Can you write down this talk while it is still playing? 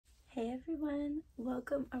Hey everyone,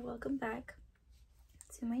 welcome back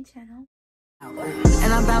to my channel.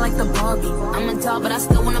 And I'm bad like the Barbie. I'm a doll, but I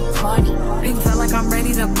still wanna party. Big felt like I'm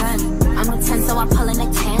ready to bend. I'm a 10, so I pull in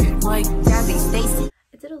a 10. Like Gabby, Stacy.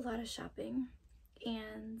 I did a lot of shopping,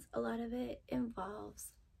 and a lot of it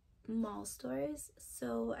involves mall stores.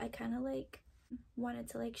 So I kind of like wanted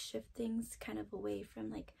to like shift things kind of away from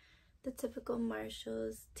like the typical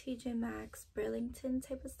Marshalls, TJ Maxx, Burlington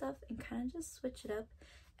type of stuff, and kind of just switch it up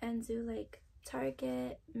and do like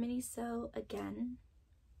Target, Miniso again.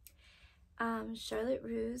 Charlotte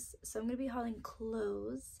Russe, so I'm gonna be hauling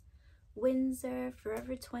clothes, Windsor,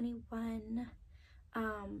 Forever 21,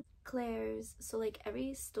 Claire's, so like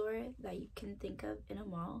every store that you can think of in a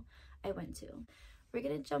mall I went to. We're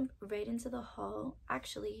gonna jump right into the haul.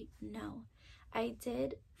 Actually, no, I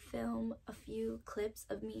did film a few clips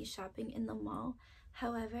of me shopping in the mall.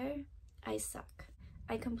 However, I suck.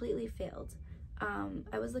 I completely failed.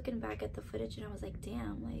 I was looking back at the footage and I was like,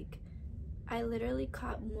 damn, like I literally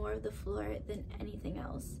caught more of the floor than anything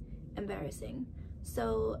else. Embarrassing.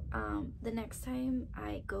 So the next time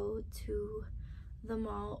I go to the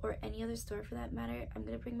mall or any other store for that matter, I'm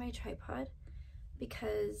gonna bring my tripod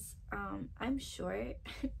because I'm short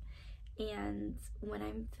and when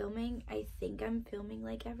I'm filming, I think I'm filming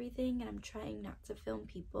like everything, and I'm trying not to film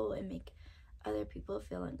people and make other people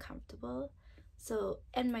feel uncomfortable. So,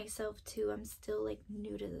 and myself too, I'm still like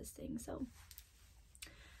new to this thing, so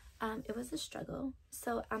it was a struggle.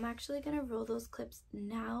 So I'm actually gonna roll those clips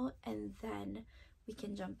now and then we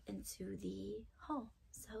can jump into the haul.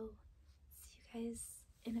 So see you guys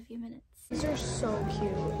in a few minutes. These are so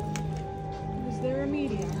cute. Is there a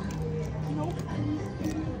medium? Nope.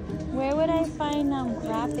 Where would I find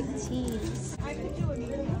graphic tees? I could do a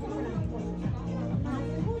medium.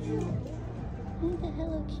 Look at the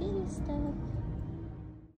Hello Kitty stuff.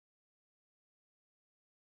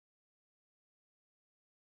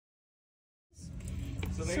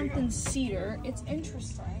 Something cedar. It's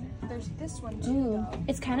interesting. There's this one too. Ooh, though.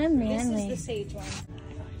 it's kind of manly. This is the sage one.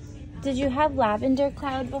 Did you have lavender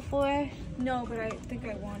cloud before? No, but I think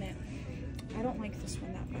I want it. I don't like this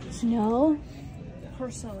one that much. No?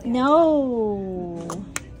 Personally. No.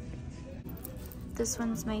 This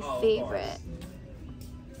one's my favorite.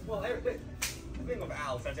 Well, think of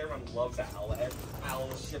owl, since everyone loves owl.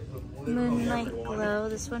 Owl ship with blue. Moonlight glow.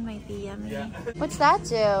 This one might be yummy. Yeah. What's that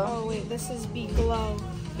do? Oh wait, this is B glow.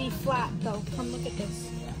 B flat though. Come look at this.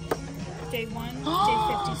 Day 1, day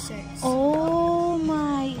 56. Oh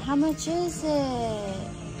my, how much is it?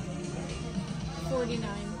 49.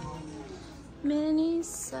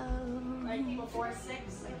 Miniso. Like before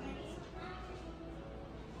 6.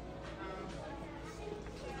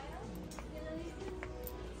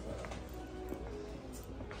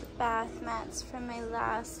 Bath mats from my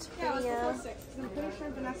last video. Yeah, it was before 6. I'm pretty sure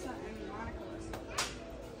Vanessa and Monica was.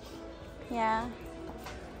 Yeah.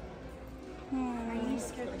 You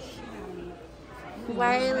scared the shit out of me.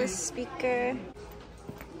 Wireless speaker.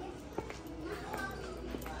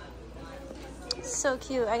 So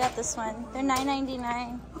cute. I got this one. They're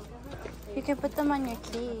 $9.99. You can put them on your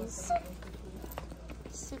keys.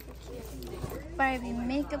 Super cute. Barbie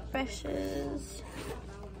makeup brushes.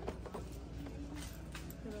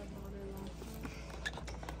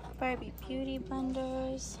 Barbie beauty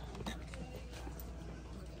blenders.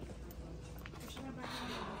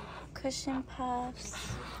 Cushion puffs.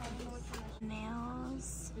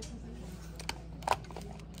 Nails.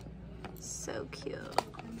 So cute.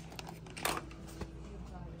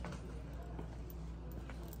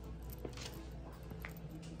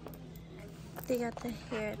 They got the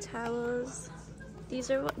hair towels. These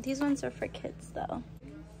ones are for kids though.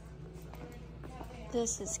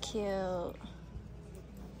 This is cute.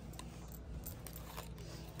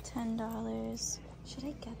 $10. Should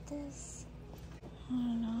I get this? I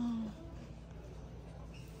don't know.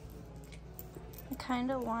 I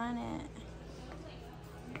kind of want it.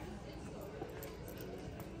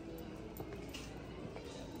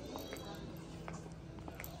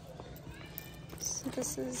 So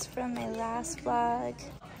this is from my last vlog.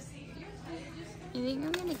 I think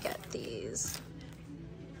I'm gonna get these.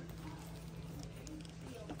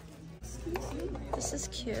 This is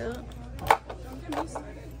cute.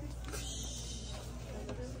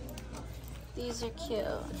 These are cute.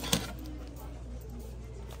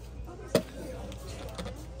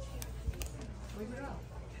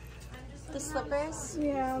 The slippers?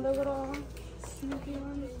 Yeah, the little sneaky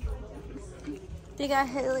ones. They got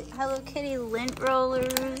Hello Kitty lint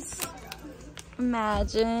rollers.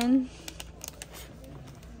 Imagine.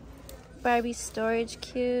 Barbie storage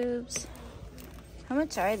cubes. How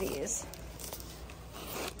much are these?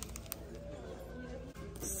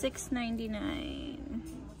 $6.99.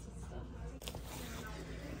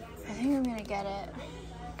 I think I'm gonna get it.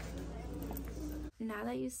 Now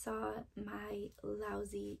that you saw my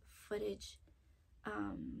lousy footage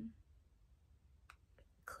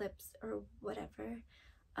clips or whatever,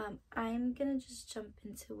 I'm gonna just jump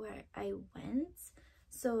into where I went.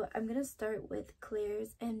 So I'm gonna start with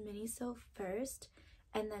Claire's and Miniso first,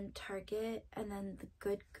 and then Target, and then the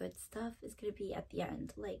good stuff is gonna be at the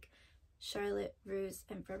end, like Charlotte, Russe,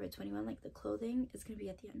 and Forever 21, like the clothing is gonna be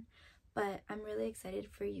at the end. But I'm really excited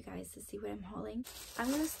for you guys to see what I'm hauling.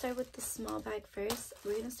 I'm gonna start with the small bag first.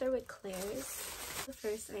 We're gonna start with Claire's. The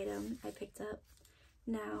first item I picked up.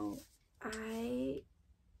 Now, I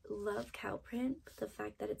love cow print, but the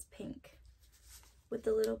fact that it's pink with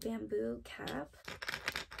the little bamboo cap.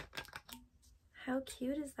 How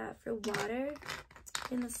cute is that for water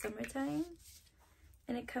in the summertime?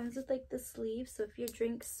 And it comes with like the sleeve, so if your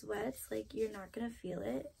drink sweats, like you're not gonna feel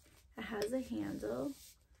it. It has a handle.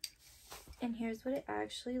 And here's what it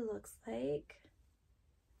actually looks like.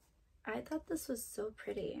 I thought this was so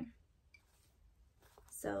pretty.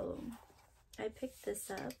 So I picked this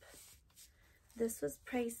up. This was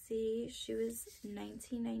pricey. She was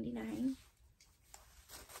 $19.99.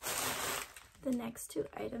 The next two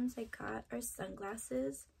items I got are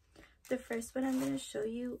sunglasses. The first one I'm going to show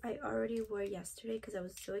you, I already wore yesterday because I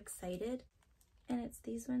was so excited. And it's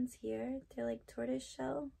these ones here. They're like tortoise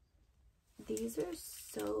shell. These are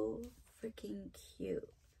so freaking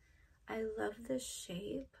cute. I love the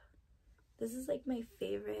shape. This is like my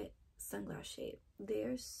favorite sunglass shape. They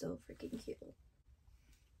are so freaking cute.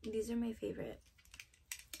 These are my favorite.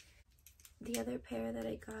 The other pair that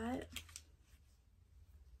I got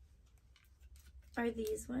are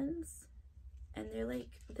these ones, and they're like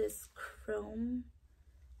this chrome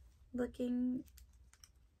looking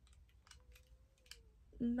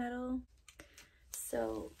metal.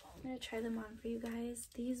 So I'm gonna try them on for you guys.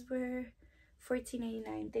 These were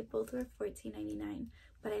 $14.99. They both were $14.99,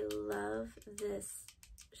 but I love this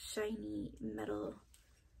shiny metal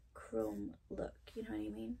chrome look, you know what I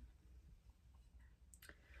mean?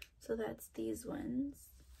 So that's these ones,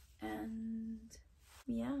 and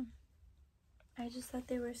yeah, I just thought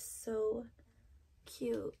they were so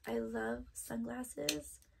cute. I love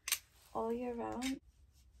sunglasses all year round.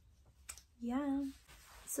 Yeah,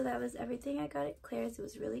 so that was everything I got at Claire's. It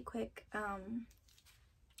was really quick.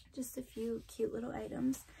 Just a few cute little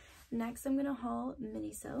items. Next, I'm gonna haul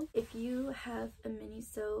Miniso. If you have a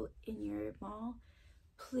Miniso in your mall,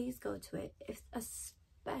 please go to it.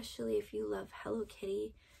 Especially if you love Hello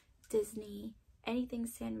Kitty, Disney, anything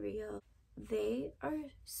Sanrio. They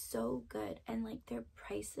are so good, and like their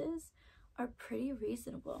prices are pretty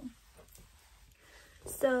reasonable.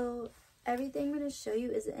 So everything I'm going to show you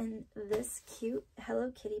is in this cute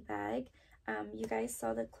Hello Kitty bag. You guys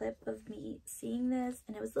saw the clip of me seeing this,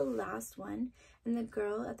 and it was the last one, and the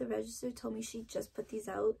girl at the register told me she just put these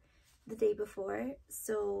out the day before,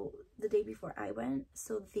 so the day before I went.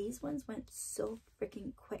 So these ones went so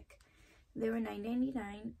freaking quick. They were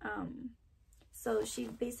 $9.99. So she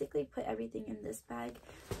basically put everything in this bag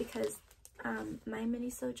because my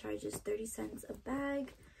Miniso charges 30 cents a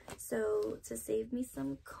bag. So to save me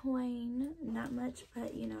some coin, not much,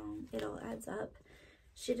 but you know, it all adds up,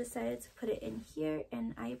 she decided to put it in here,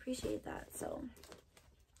 and I appreciate that. So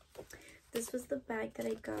this was the bag that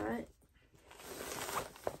I got.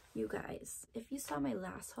 You guys, if you saw my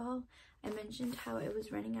last haul, I mentioned how I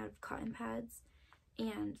was running out of cotton pads,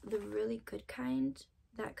 and the really good kind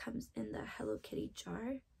that comes in the Hello Kitty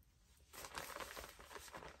jar,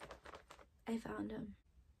 I found them.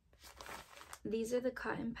 These are the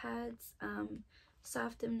cotton pads,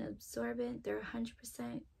 soft and absorbent. They're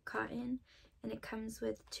 100% cotton, and it comes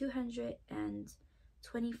with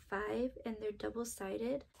 225, and they're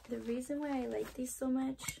double-sided. The reason why I like these so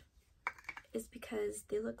much is because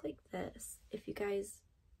they look like this, if you guys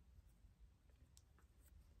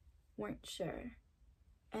weren't sure.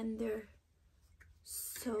 And they're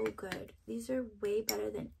so good. These are way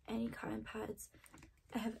better than any cotton pads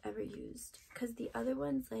I have ever used, because the other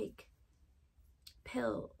ones like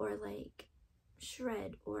pill or like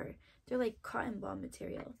shred, or they're like cotton ball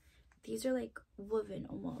material. These are like woven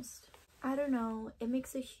almost. I don't know, it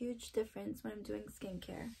makes a huge difference when I'm doing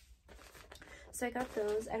skincare. So I got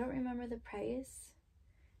those. I don't remember the price.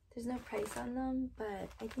 There's no price on them, but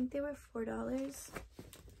I think they were $4.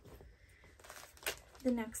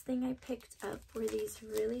 The next thing I picked up were these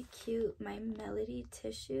really cute My Melody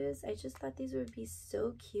tissues. I just thought these would be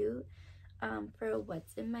so cute for a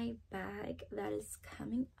what's in my bag that is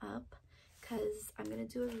coming up, because I'm going to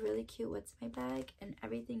do a really cute what's in my bag, and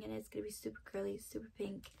everything in it is going to be super girly, super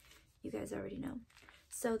pink. You guys already know.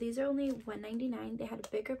 So these are only $1.99. They had a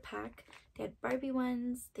bigger pack. They had Barbie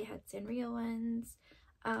ones, they had Sanrio ones,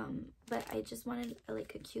 but I just wanted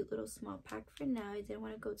like a cute little small pack for now. I didn't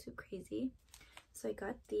want to go too crazy, so I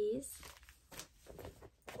got these.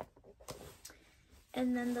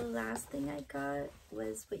 And then the last thing I got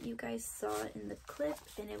was what you guys saw in the clip,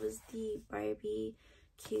 and it was the Barbie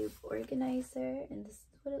cube organizer, and this is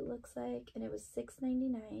what it looks like, and it was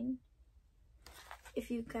 $6.99. If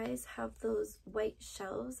you guys have those white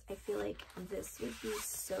shelves, I feel like this would be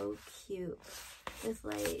so cute with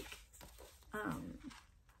like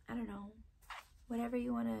I don't know, whatever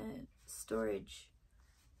you want to storage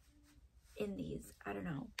in these. I don't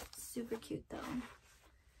know, super cute though.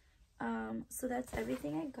 So that's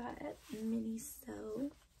everything I got at Miniso.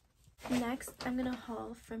 Next, I'm gonna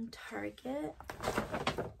haul from Target.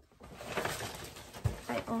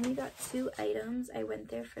 I only got 2 items. I went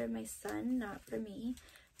there for my son, not for me,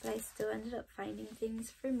 but I still ended up finding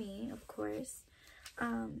things for me, of course.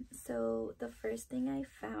 So the first thing I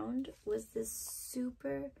found was this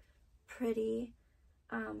super pretty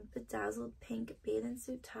bedazzled pink bathing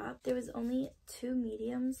suit top. There was only 2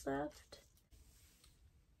 mediums left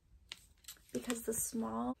because the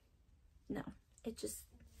small, no, it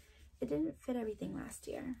didn't fit everything last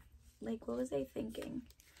year. Like, what was I thinking?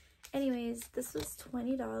 Anyways, this was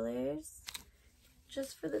 $20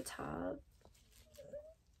 just for the top.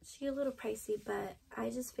 She a little pricey, but I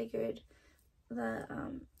just figured the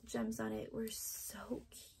gems on it were so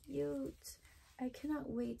cute. I cannot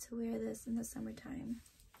wait to wear this in the summertime.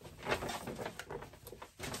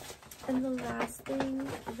 And the last thing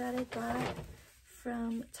that I got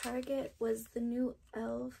from Target was the new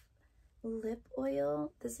e.l.f. lip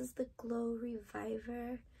oil. This is the Glow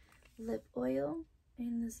Reviver lip oil,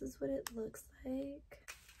 and this is what it looks like.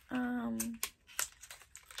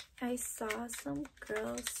 I saw some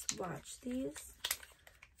girls swatch these,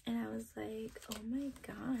 and I was like, oh my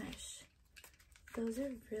gosh, those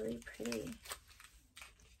are really pretty.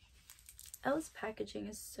 e.l.f.'s packaging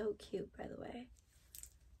is so cute, by the way.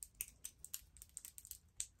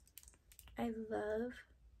 I love,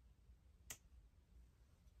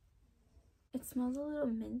 it smells a little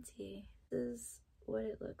minty. This is what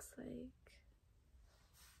it looks like.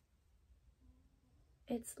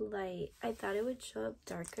 It's light. I thought it would show up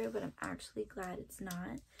darker, but I'm actually glad it's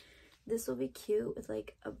not. This will be cute with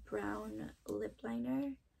like a brown lip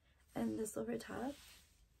liner and this over top.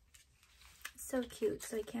 So cute.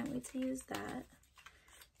 So I can't wait to use that.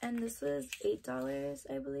 And this was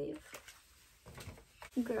 $8, I believe.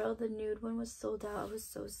 Girl, the nude one was sold out. I was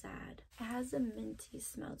so sad. It has a minty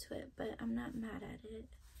smell to it, but I'm not mad at it.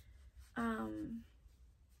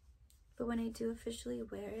 But when I do officially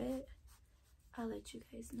wear it, I'll let you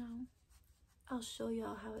guys know. I'll show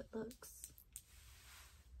y'all how it looks.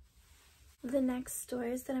 The next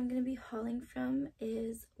stores that I'm going to be hauling from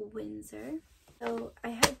is Windsor. So I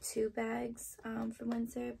had 2 bags from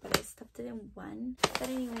Windsor, but I stuffed it in one. But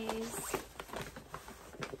anyways,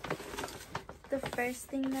 the first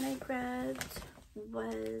thing that I grabbed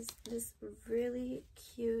was this really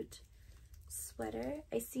cute sweater.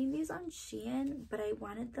 I seen these on Shein, but I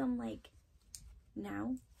wanted them like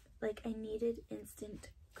now. Like, I needed instant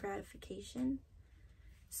gratification.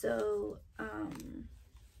 So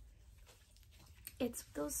it's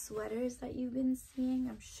those sweaters that you've been seeing.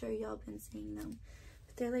 I'm sure y'all been seeing them,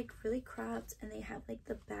 but they're like really cropped and they have like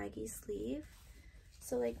the baggy sleeve.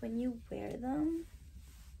 So like when you wear them,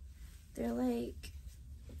 they're like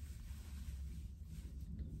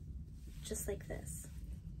just like this.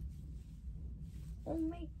 Oh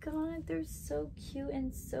my god, they're so cute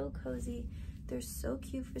and so cozy. They're so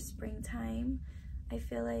cute for springtime. I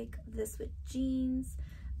feel like this with jeans,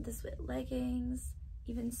 this with leggings,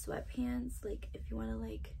 even sweatpants, like if you want to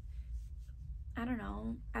like, I don't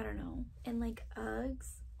know, and like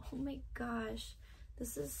Uggs. Oh my gosh,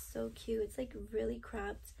 this is so cute. It's like really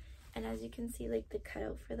cropped, and as you can see, like the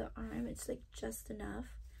cutout for the arm, it's like just enough.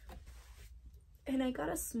 And I got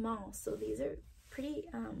a small, so these are pretty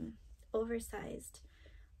oversized.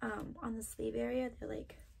 On the sleeve area, they're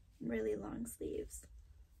like really long sleeves,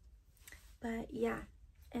 but yeah,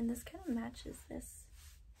 and this kind of matches this.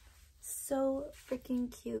 So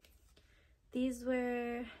freaking cute. These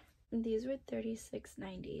were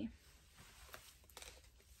 $36.90.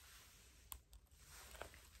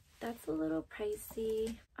 That's a little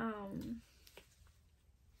pricey.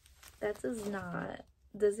 That does not,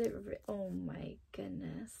 does it? Oh my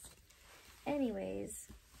goodness. Anyways,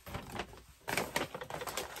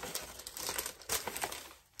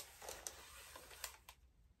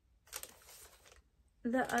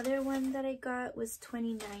 the other one that I got was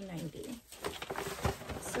 $29.90.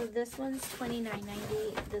 So So this one's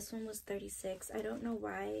 $29.90. This one was $36. I don't know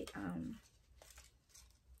why,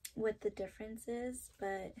 what the difference is,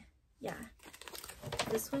 but yeah.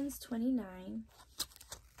 This one's $29.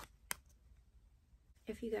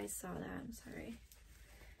 If you guys saw that, I'm sorry.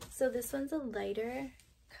 So this one's a lighter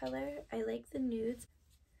color. I like the nudes.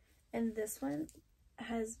 And this one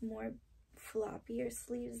has more floppier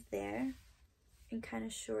sleeves there and kind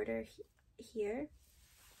of shorter here.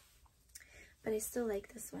 But I still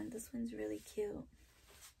like this one. This one's really cute.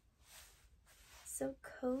 So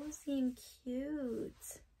cozy and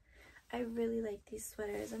cute. I really like these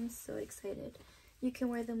sweaters. I'm so excited. You can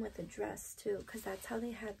wear them with a dress too, because that's how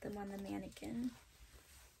they had them on the mannequin,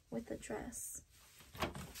 with a dress.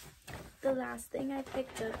 The last thing I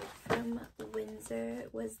picked up from Windsor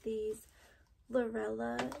was these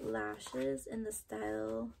Lorella lashes in the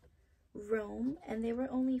style Rome, and they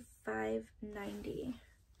were only $5.90.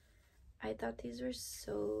 I thought these were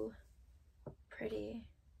so pretty.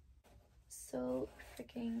 So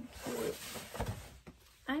freaking cute.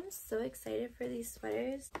 I'm so excited for these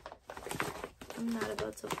sweaters. I'm not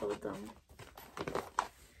about to fold them.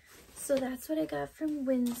 So that's what I got from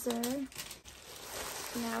Windsor.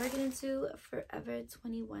 Now we're gonna do Forever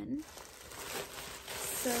 21.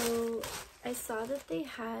 So I saw that they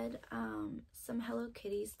had some Hello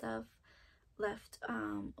Kitty stuff left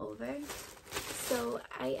over. So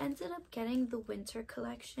I ended up getting the winter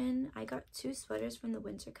collection. I got 2 sweaters from the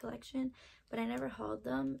winter collection, but I never hauled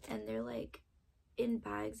them, and they're like in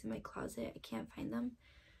bags in my closet. I can't find them.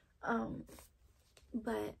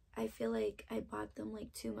 But I feel like I bought them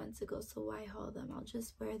like 2 months ago, so why haul them? I'll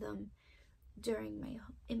just wear them during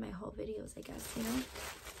in my haul videos, I guess, you know.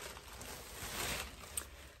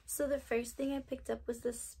 So the first thing I picked up was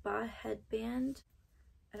this spa headband.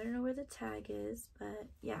 I don't know where the tag is, but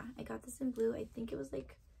yeah, I got this in blue. I think it was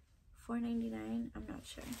like $4.99. I'm not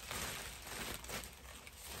sure.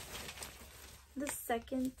 The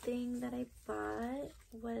second thing that I bought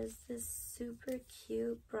was this super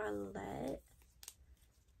cute bralette.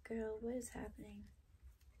 Girl, what is happening?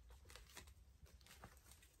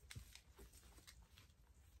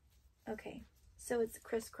 Okay, so it's a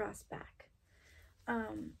crisscross back.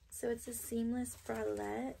 So it's a seamless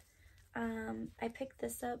bralette. I picked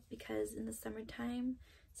this up because in the summertime,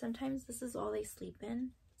 sometimes this is all I sleep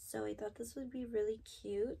in. So I thought this would be really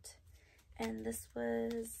cute. And this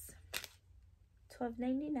was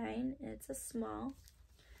 $12.99, and it's a small.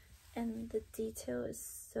 And the detail is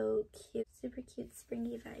so cute. Super cute,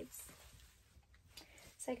 springy vibes.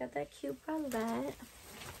 So I got that cute bralette.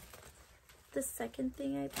 The second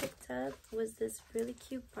thing I picked up was this really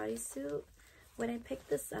cute bodysuit. When I picked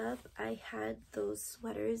this up, I had those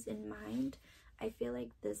sweaters in mind. I feel like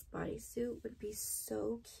this bodysuit would be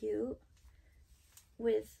so cute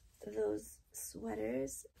with those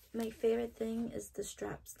sweaters. My favorite thing is the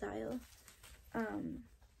strap style.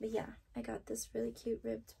 But yeah, I got this really cute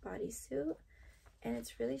ribbed bodysuit, and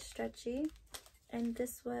it's really stretchy. And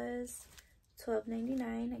this was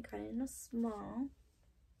 $12.99. I got it in a small.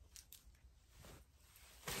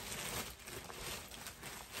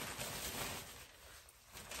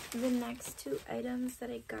 The next 2 items that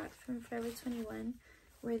I got from Forever 21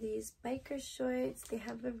 were these biker shorts. They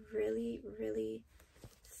have a really, really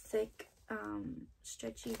thick,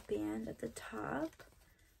 stretchy band at the top.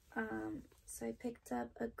 So I picked up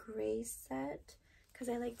a gray set because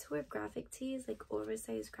I like to wear graphic tees, like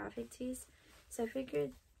oversized graphic tees. So I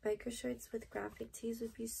figured biker shorts with graphic tees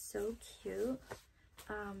would be so cute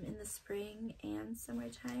in the spring and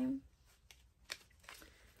summertime.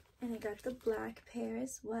 And I got the black pair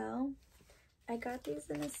as well. I got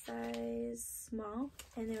these in a size small,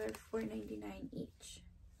 and they were $4.99 each.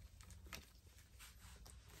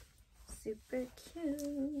 Super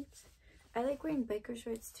cute. I like wearing biker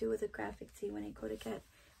shorts too with a graphic tee when I go to get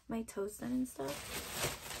my toes done and stuff.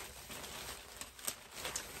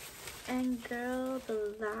 And girl,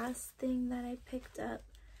 the last thing that I picked up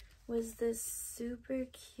was this super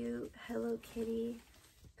cute Hello Kitty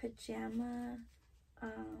pajama,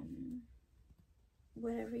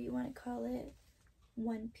 whatever you want to call it,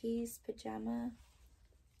 one-piece pajama,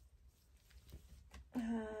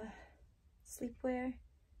 sleepwear,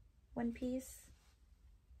 one-piece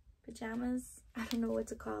pajamas. I don't know what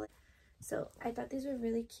to call it. So I thought these were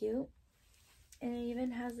really cute, and it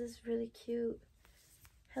even has this really cute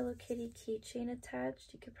Hello Kitty keychain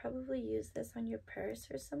attached. You could probably use this on your purse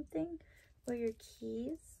or something, or your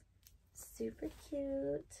keys. Super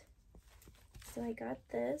cute. So I got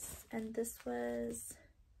this, and this was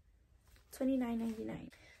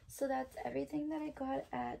 $29.99. So that's everything that I got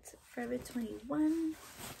at Forever 21.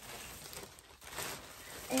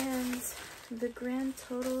 And The grand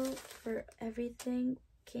total for everything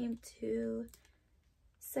came to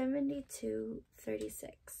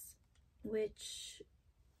 $72.36, which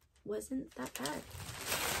wasn't that bad.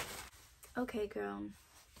 Okay, girl.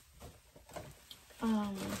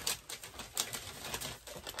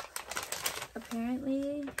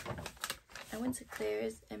 Apparently I went to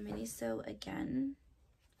Claire's and Miniso again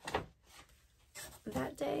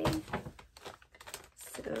that day,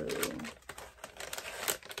 so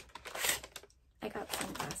I got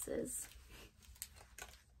sunglasses.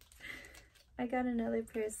 I got another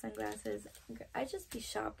pair of sunglasses. I just be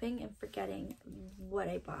shopping and forgetting what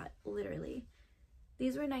I bought, literally.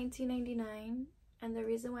 These were $19.99, and the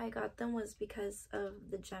reason why I got them was because of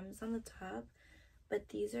the gems on the top, but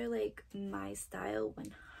these are like my style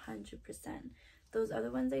 100%. Those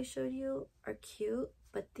other ones I showed you are cute,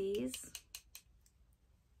 but these,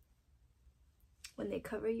 when they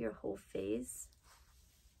cover your whole face,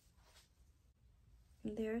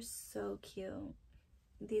 they're so cute.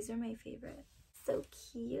 These are my favorite. So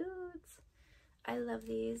cute. I love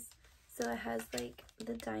these. So it has like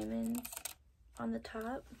the diamonds on the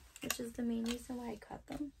top, which is the main reason why I got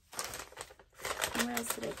them. And what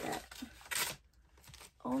else did I get?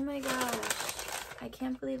 Oh my gosh, I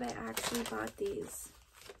can't believe I actually bought these.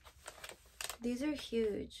 These are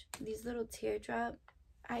huge. These little teardrop.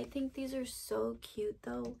 I think these are so cute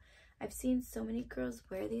though. I've seen so many girls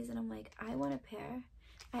wear these and I'm like, I want a pair.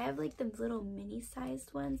 I have like the little mini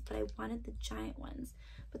sized ones, but I wanted the giant ones.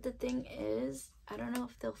 But the thing is, I don't know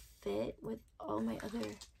if they'll fit with all my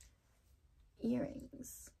other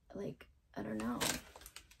earrings. Like, I don't know.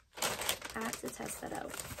 I have to test that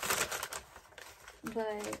out.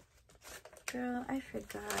 But girl, I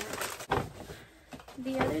forgot.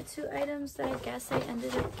 The other two items that I guess I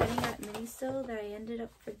ended up getting at Miniso that I ended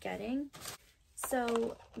up forgetting.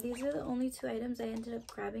 So these are the only two items I ended up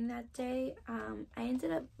grabbing that day. I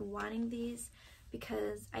ended up wanting these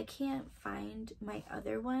because I can't find my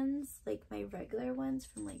other ones, like my regular ones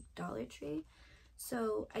from like Dollar Tree.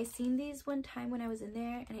 So I seen these one time when I was in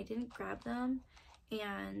there and I didn't grab them.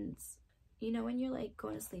 And you know when you're like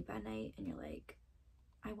going to sleep at night and you're like,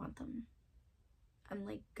 I want them. I'm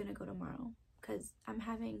like gonna go tomorrow because I'm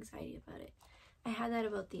having anxiety about it. I had that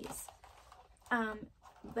about these.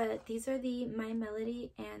 But these are the My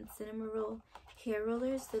Melody and Cinema Roll hair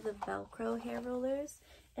rollers. They're the Velcro hair rollers.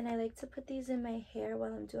 And I like to put these in my hair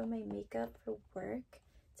while I'm doing my makeup for work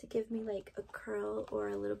to give me like a curl or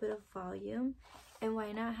a little bit of volume. And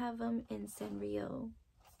why not have them in Sanrio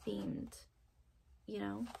themed, you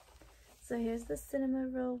know? So here's the Cinema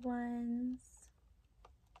Roll ones.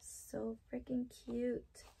 So freaking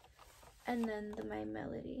cute. And then the My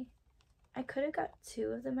Melody. I could have got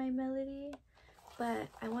two of the My Melody, but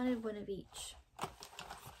I wanted one of each,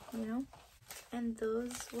 you know? And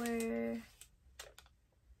those were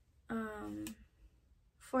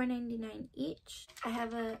 $4.99 each. I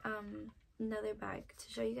have a another bag to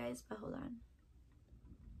show you guys, but hold on.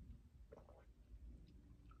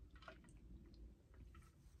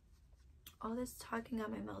 All this talking got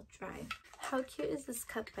my mouth dry. How cute is this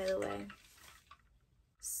cup, by the way?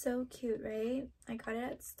 So cute, right? I got it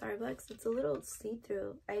at Starbucks. It's a little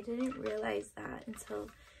see-through. I didn't realize that until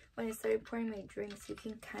when I started pouring my drinks. You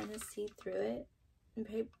can kind of see through it. And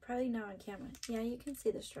probably not on camera. Yeah, you can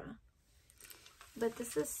see the straw. But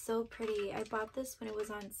this is so pretty. I bought this when it was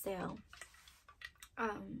on sale.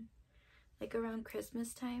 Like around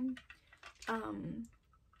Christmas time.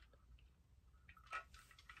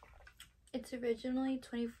 It's originally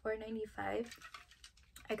 $24.95.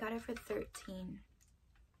 I got it for $13.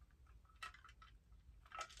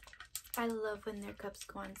 I love when their cups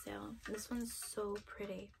go on sale. This one's so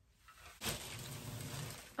pretty.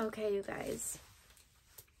 Okay, you guys.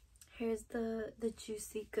 Here's the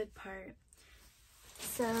juicy good part.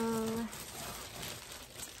 So,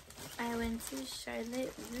 I went to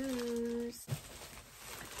Charlotte Russe.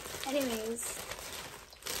 Anyways,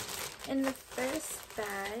 in the first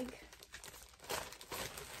bag,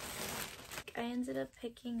 I ended up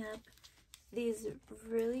picking up these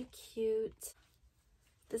really cute,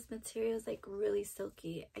 this material is like really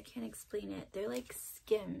silky. I can't explain it. They're like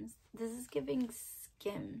Skims. This is giving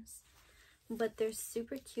Skims, but they're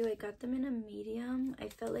super cute. I got them in a medium. I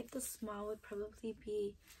felt like the small would probably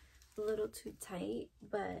be a little too tight,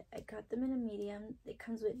 but I got them in a medium. It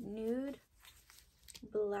comes with nude,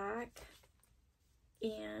 black,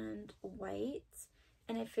 and white.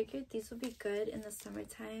 And I figured these would be good in the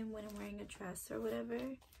summertime when I'm wearing a dress or whatever.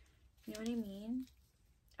 You know what I mean?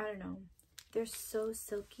 I don't know. They're so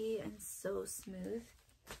silky and so smooth.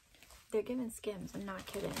 They're giving Skims, I'm not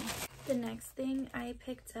kidding. The next thing I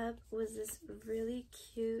picked up was this really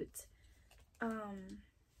cute bra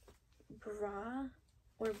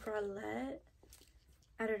or bralette.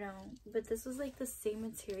 I don't know, but this was like the same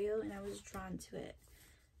material and I was drawn to it.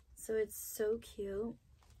 So it's so cute.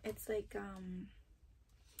 It's like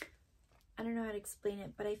I don't know how to explain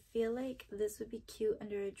it, but I feel like this would be cute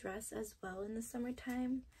under a dress as well in the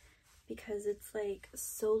summertime, because it's like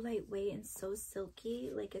so lightweight and so silky.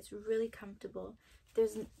 Like, it's really comfortable.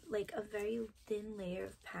 There's like a very thin layer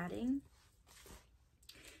of padding.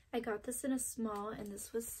 I got this in a small and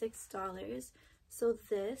this was $6. So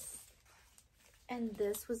this and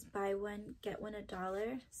this was buy one get one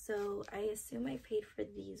 $1. So I assume I paid for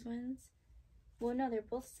these ones. Well, no, they're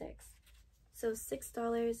both $6. So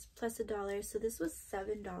 $6 plus $1. So this was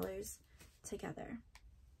 $7 together.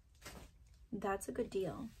 That's a good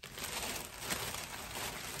deal.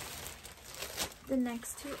 The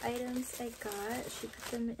next two items I got, she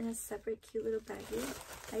put them in a separate cute little baggie.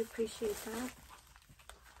 I appreciate that.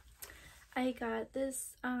 I got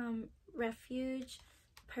this Refuge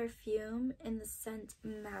perfume in the scent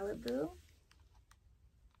Malibu.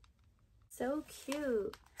 So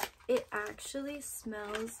cute. It actually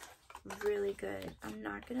smells really good. I'm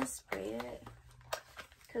not gonna spray it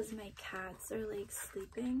because my cats are like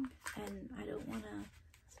sleeping and I don't wanna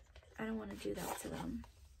do that to them.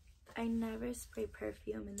 I never spray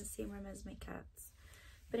perfume in the same room as my cats.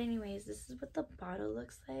 But anyways, this is what the bottle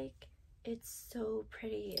looks like. It's so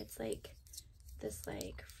pretty. It's like this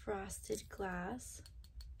like frosted glass.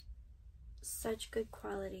 Such good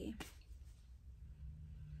quality.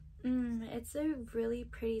 It's a really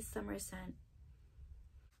pretty summer scent.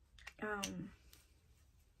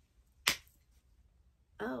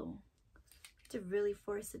 Oh, to really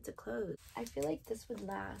force it to close. I feel like this would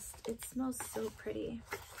last. It smells so pretty.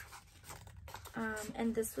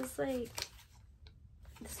 And this was like,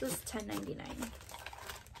 this was $10.99.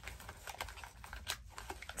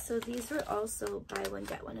 So these were also buy one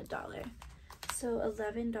get one $1. So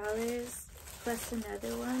 $11 plus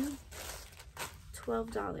another one,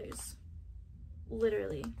 $12.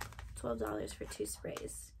 Literally $12 for 2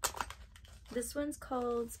 sprays. This one's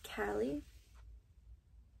called Cali.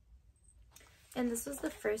 And this was the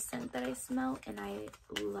first scent that I smelled and I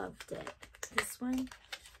loved it. This one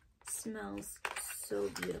smells so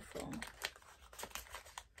beautiful.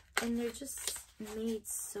 And they're just made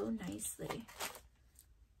so nicely.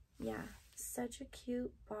 Yeah, such a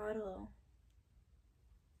cute bottle.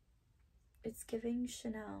 It's giving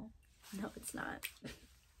Chanel. No, it's not.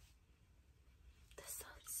 This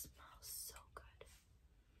one smells so good.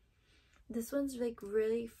 This one's like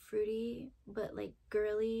really fruity, but like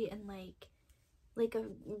girly and like a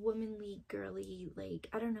womanly girly, like,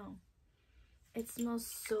 I don't know. It smells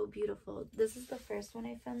so beautiful. This is the first one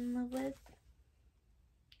I fell in love with.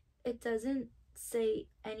 It doesn't say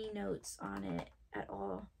any notes on it at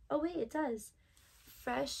all. Oh wait, it does.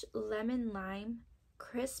 Fresh lemon lime,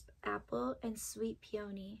 crisp apple, and sweet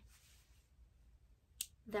peony.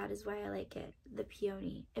 That is why I like it. The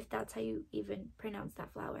peony, if that's how you even pronounce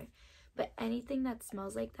that flower. But anything that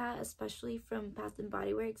smells like that, especially from Bath and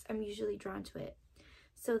Body Works, I'm usually drawn to it.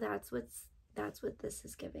 So that's what this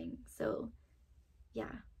is giving. So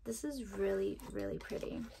yeah, this is really, really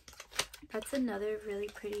pretty. That's another really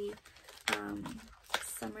pretty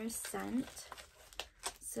summer scent.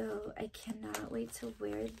 So I cannot wait to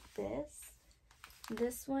wear this.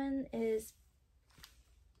 This one is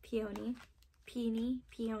peony,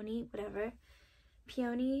 whatever.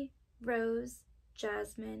 Peony, rose,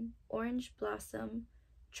 jasmine, orange blossom,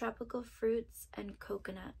 tropical fruits, and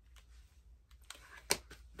coconut.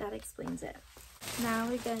 That explains it. Now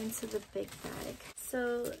we get into the big bag.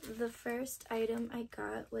 So the first item I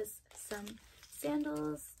got was some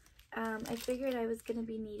sandals. I figured I was gonna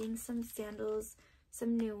be needing some sandals,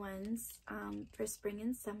 some new ones for spring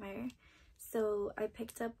and summer. So I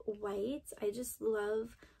picked up white. I just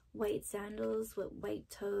love white sandals with white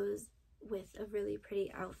toes with a really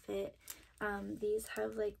pretty outfit. These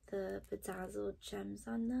have like the bedazzled gems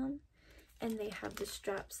on them, and they have the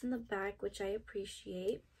straps in the back, which I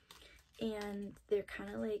appreciate. And they're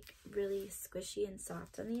kind of like really squishy and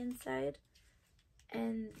soft on the inside.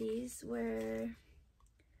 And these were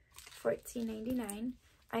 $14.99.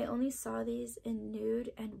 I only saw these in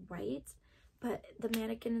nude and white, but the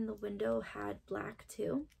mannequin in the window had black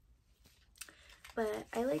too. But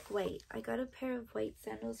I like white. I got a pair of white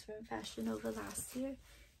sandals from Fashion Nova last year,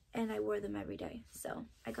 and I wore them every day. So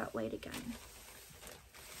I got white again.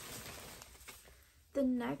 The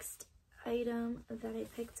next item that I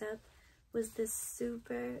picked up was this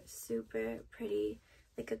super, super pretty,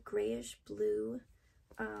 like a grayish blue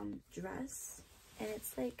dress. And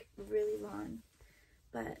it's like really long.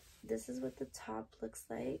 But this is what the top looks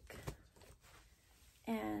like.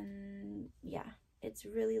 and yeah, it's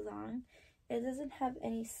really long. It doesn't have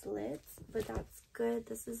any slits, but that's good.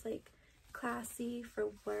 This is like classy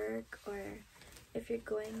for work, or if you're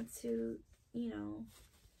going to, you know,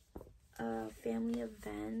 a family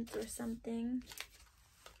event or something.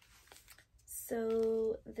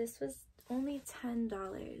 So this was only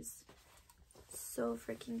 $10. So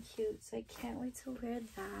freaking cute. So I can't wait to wear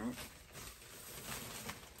that.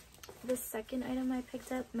 The second item I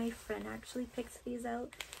picked up, my friend actually picked these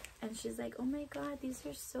out, and she's like, oh my god, these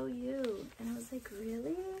are so you. And I was like,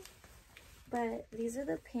 really? But these are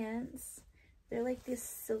the pants. They're like this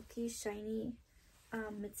silky, shiny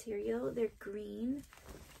material. They're green,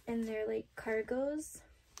 and they're like cargos.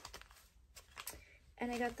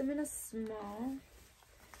 And I got them in a small.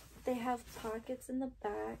 They have pockets in the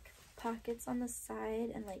back, pockets on the side,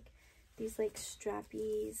 and like these like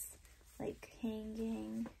strappies like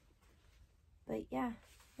hanging. But yeah,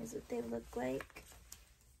 here's what they look like.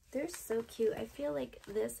 They're so cute. I feel like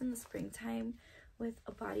this in the springtime with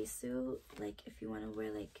a bodysuit, like if you want to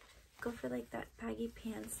wear like, go for like that baggy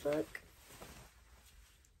pants look.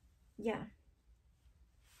 Yeah,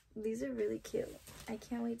 these are really cute. I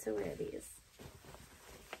can't wait to wear these.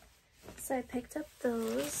 So I picked up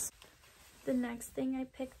those. The next thing I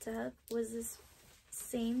picked up was this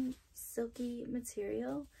same silky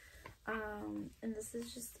material. And this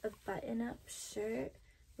is just a button-up shirt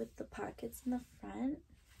with the pockets in the front.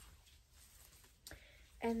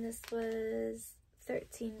 And this was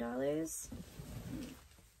 $13.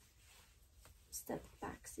 Step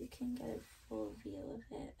back so you can get a full view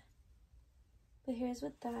of it. But here's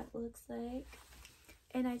what that looks like.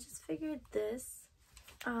 And I just figured this,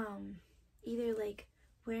 either like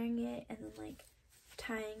wearing it and then like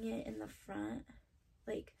tying it in the front,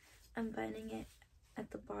 like unbuttoning it at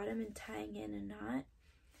the bottom and tying in a knot,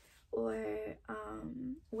 or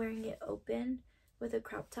wearing it open with a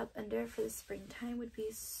crop top under for the springtime would be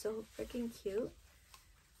so freaking cute.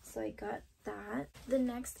 So I got that. The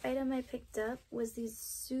next item I picked up was these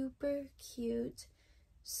super cute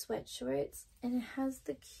sweat shorts, and it has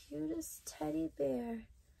the cutest teddy bear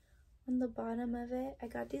on the bottom of it. I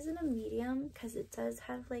got these in a medium because it does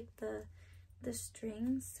have like the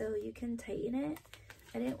strings so you can tighten it.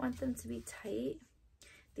 I didn't want them to be tight.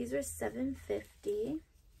 These were $7.50.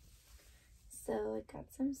 So I got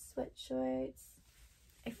some sweat shorts.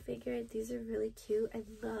 I figured these are really cute. I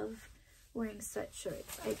love wearing sweat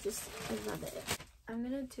shorts. I love it. I'm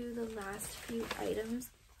gonna do the last few items.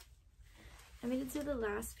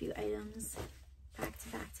 Back to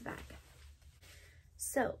back to back.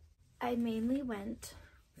 So I mainly went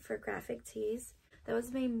for graphic tees. That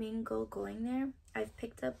was my main goal going there. I've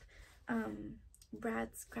picked up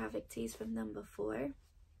Brad's graphic tees from them before,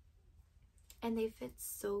 and they fit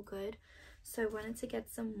so good. So I wanted to get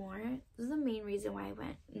some more. This is the main reason why I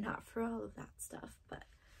went, not for all of that stuff, but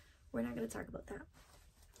we're not going to talk about that.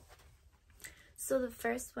 So the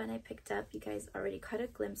first one I picked up, you guys already caught a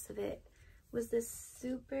glimpse of it, was this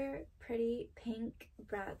super pretty pink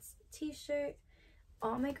Brad's t-shirt.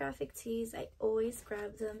 All my graphic tees, I always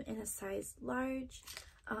grab them in a size large.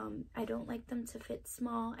 I don't like them to fit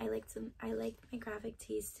small. I like my graphic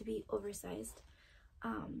tees to be oversized.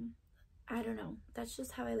 I don't know, that's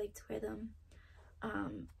just how I like to wear them.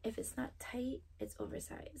 If it's not tight, it's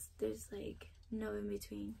oversized. There's like no in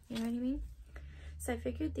between, you know what I mean? So I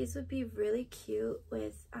figured these would be really cute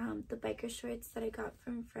with the biker shorts that I got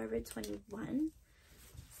from Forever 21.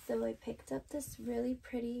 So I picked up this really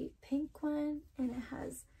pretty pink one, and it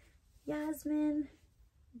has Yasmin,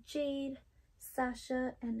 Jade,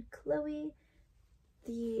 Sasha, and Chloe,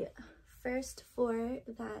 the first 4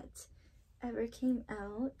 that ever came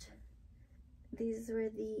out. These were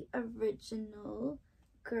the original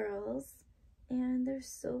girls, and they're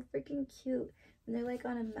so freaking cute. And they're like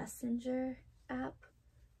on a messenger app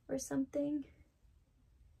or something.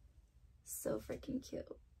 So freaking cute.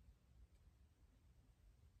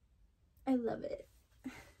 I love it.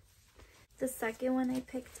 The second one I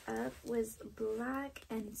picked up was black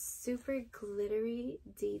and super glittery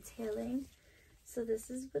detailing. So this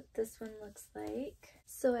is what this one looks like.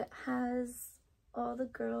 So it has all the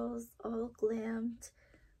girls all glammed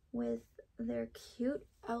with their cute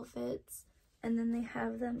outfits, and then they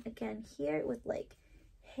have them again here with like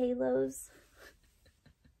halos.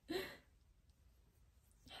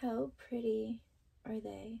 How pretty are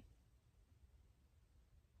they?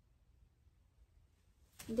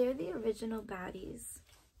 They're the original baddies.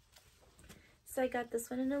 So I got this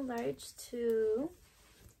one in a large too.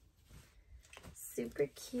 Super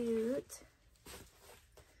cute.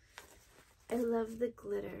 I love the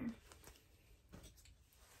glitter.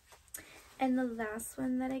 And the last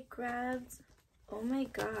one that I grabbed, Oh my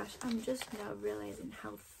gosh, I'm just now realizing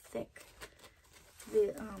how thick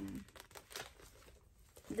the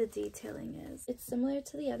detailing is. It's similar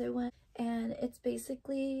to the other one, and it's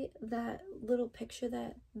basically that little picture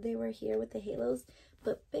that they were here with the halos,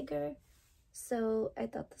 but bigger. So I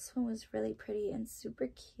thought this one was really pretty and super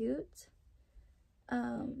cute.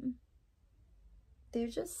 They're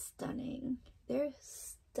just stunning. They're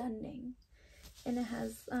stunning. And it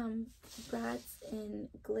has brads in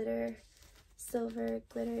glitter, silver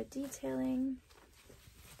glitter detailing.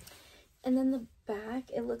 And then the back,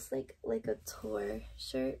 it looks like a tour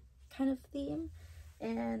shirt kind of theme.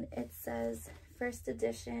 And it says first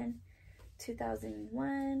edition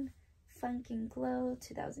 2001, Funk and Glow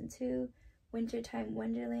 2002, Wintertime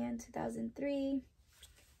Wonderland 2003,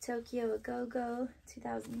 Tokyo A Go-Go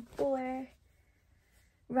 2004,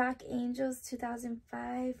 Rock Angels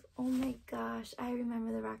 2005. Oh my gosh, I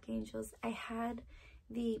remember the Rock Angels. I had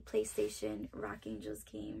the PlayStation Rock Angels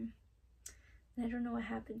game, and I don't know what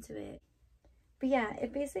happened to it. But yeah,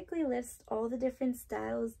 it basically lists all the different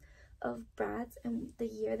styles of brats and the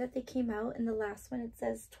year that they came out. And the last one, it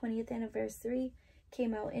says 20th anniversary,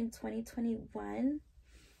 came out in 2021.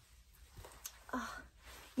 Oh,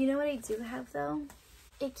 you know what I do have though?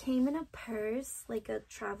 It came in a purse, like a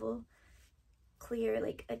travel clear,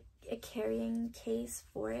 like a carrying case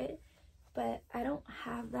for it, but I don't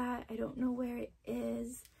have that. I don't know where it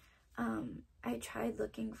is. I tried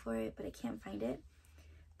looking for it, but I can't find it,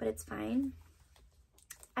 but it's fine.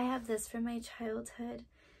 I have this from my childhood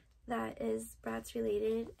that is Bratz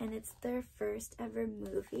related, and it's their first ever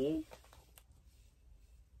movie.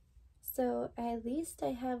 So at least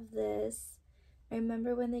I have this. I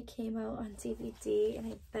remember when they came out on DVD,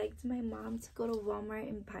 and I begged my mom to go to Walmart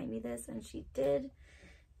and buy me this, and she did.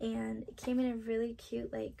 And it came in a really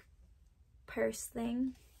cute, like, purse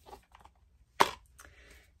thing.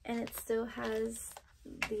 And it still has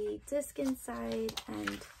the disc inside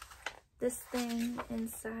and this thing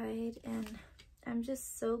inside. And I'm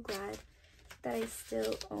just so glad that I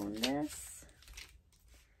still own this.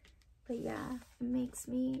 But yeah, it makes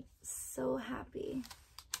me so happy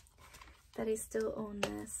that I still own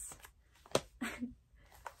this.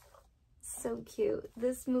 So cute.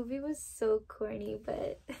 This movie was so corny,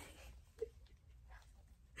 but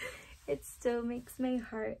it still makes my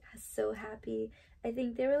heart so happy. I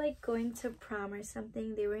think they were like going to prom or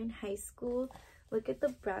something. They were in high school. Look at the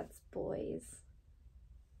Bratz boys.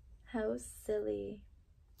 How silly.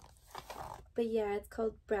 But yeah, it's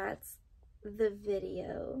called Bratz the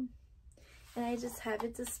Video. And I just have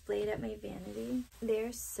it displayed at my vanity.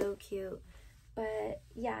 They're so cute. But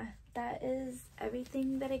yeah, that is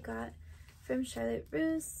everything that I got from Charlotte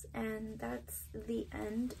Russe, and that's the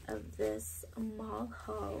end of this mall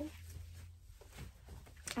haul.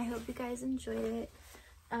 I hope you guys enjoyed it.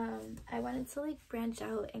 I wanted to like branch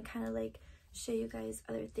out and kind of like show you guys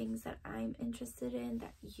other things that I'm interested in,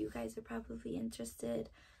 that you guys are probably interested,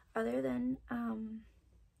 other than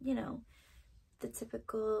you know, the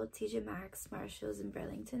typical TJ Maxx, Marshalls, and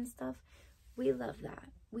Burlington stuff. We love that.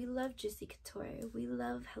 We love Juicy Couture. We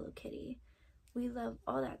love Hello Kitty. We love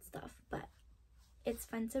all that stuff, but it's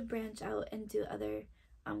fun to branch out and do other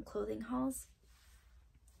clothing hauls.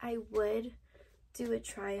 I would do a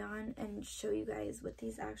try on and show you guys what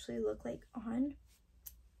these actually look like on,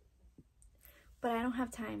 but I don't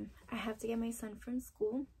have time. I have to get my son from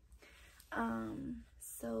school.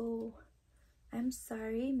 So I'm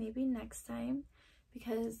sorry, maybe next time,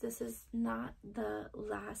 because this is not the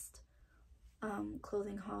last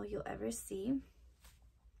clothing haul you'll ever see,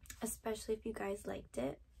 especially if you guys liked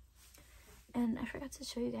it. And I forgot to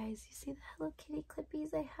show you guys, you see the Hello Kitty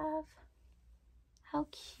clippies I have? How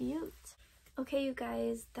cute. Okay, you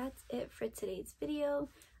guys, that's it for today's video.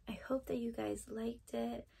 I hope that you guys liked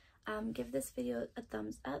it. Give this video a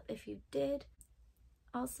thumbs up if you did.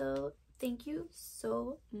 Also, thank you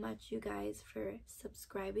so much, you guys, for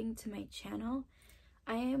subscribing to my channel.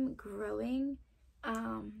 I am growing,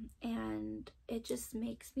 and it just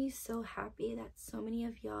makes me so happy that so many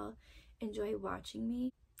of y'all enjoy watching me.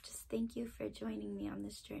 Just thank you for joining me on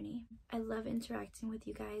this journey. I love interacting with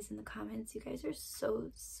you guys in the comments. You guys are so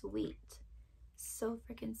sweet. So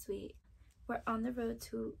freaking sweet. We're on the road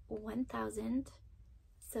to 1,000.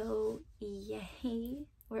 So yay,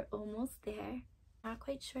 we're almost there. Not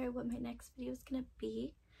quite sure what my next video is gonna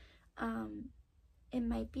be. It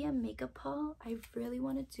might be a makeup haul. I really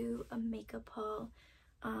want to do a makeup haul,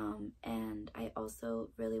 and I also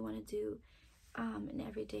really want to do an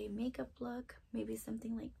everyday makeup look, maybe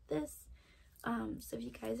something like this. So if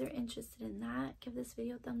you guys are interested in that, give this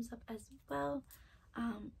video a thumbs up as well.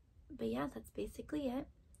 But yeah, that's basically it.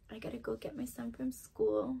 I gotta go get my son from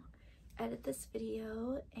school, edit this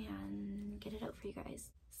video and get it out for you guys.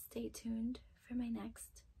 Stay tuned for my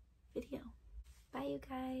next video. Bye, you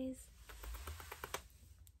guys.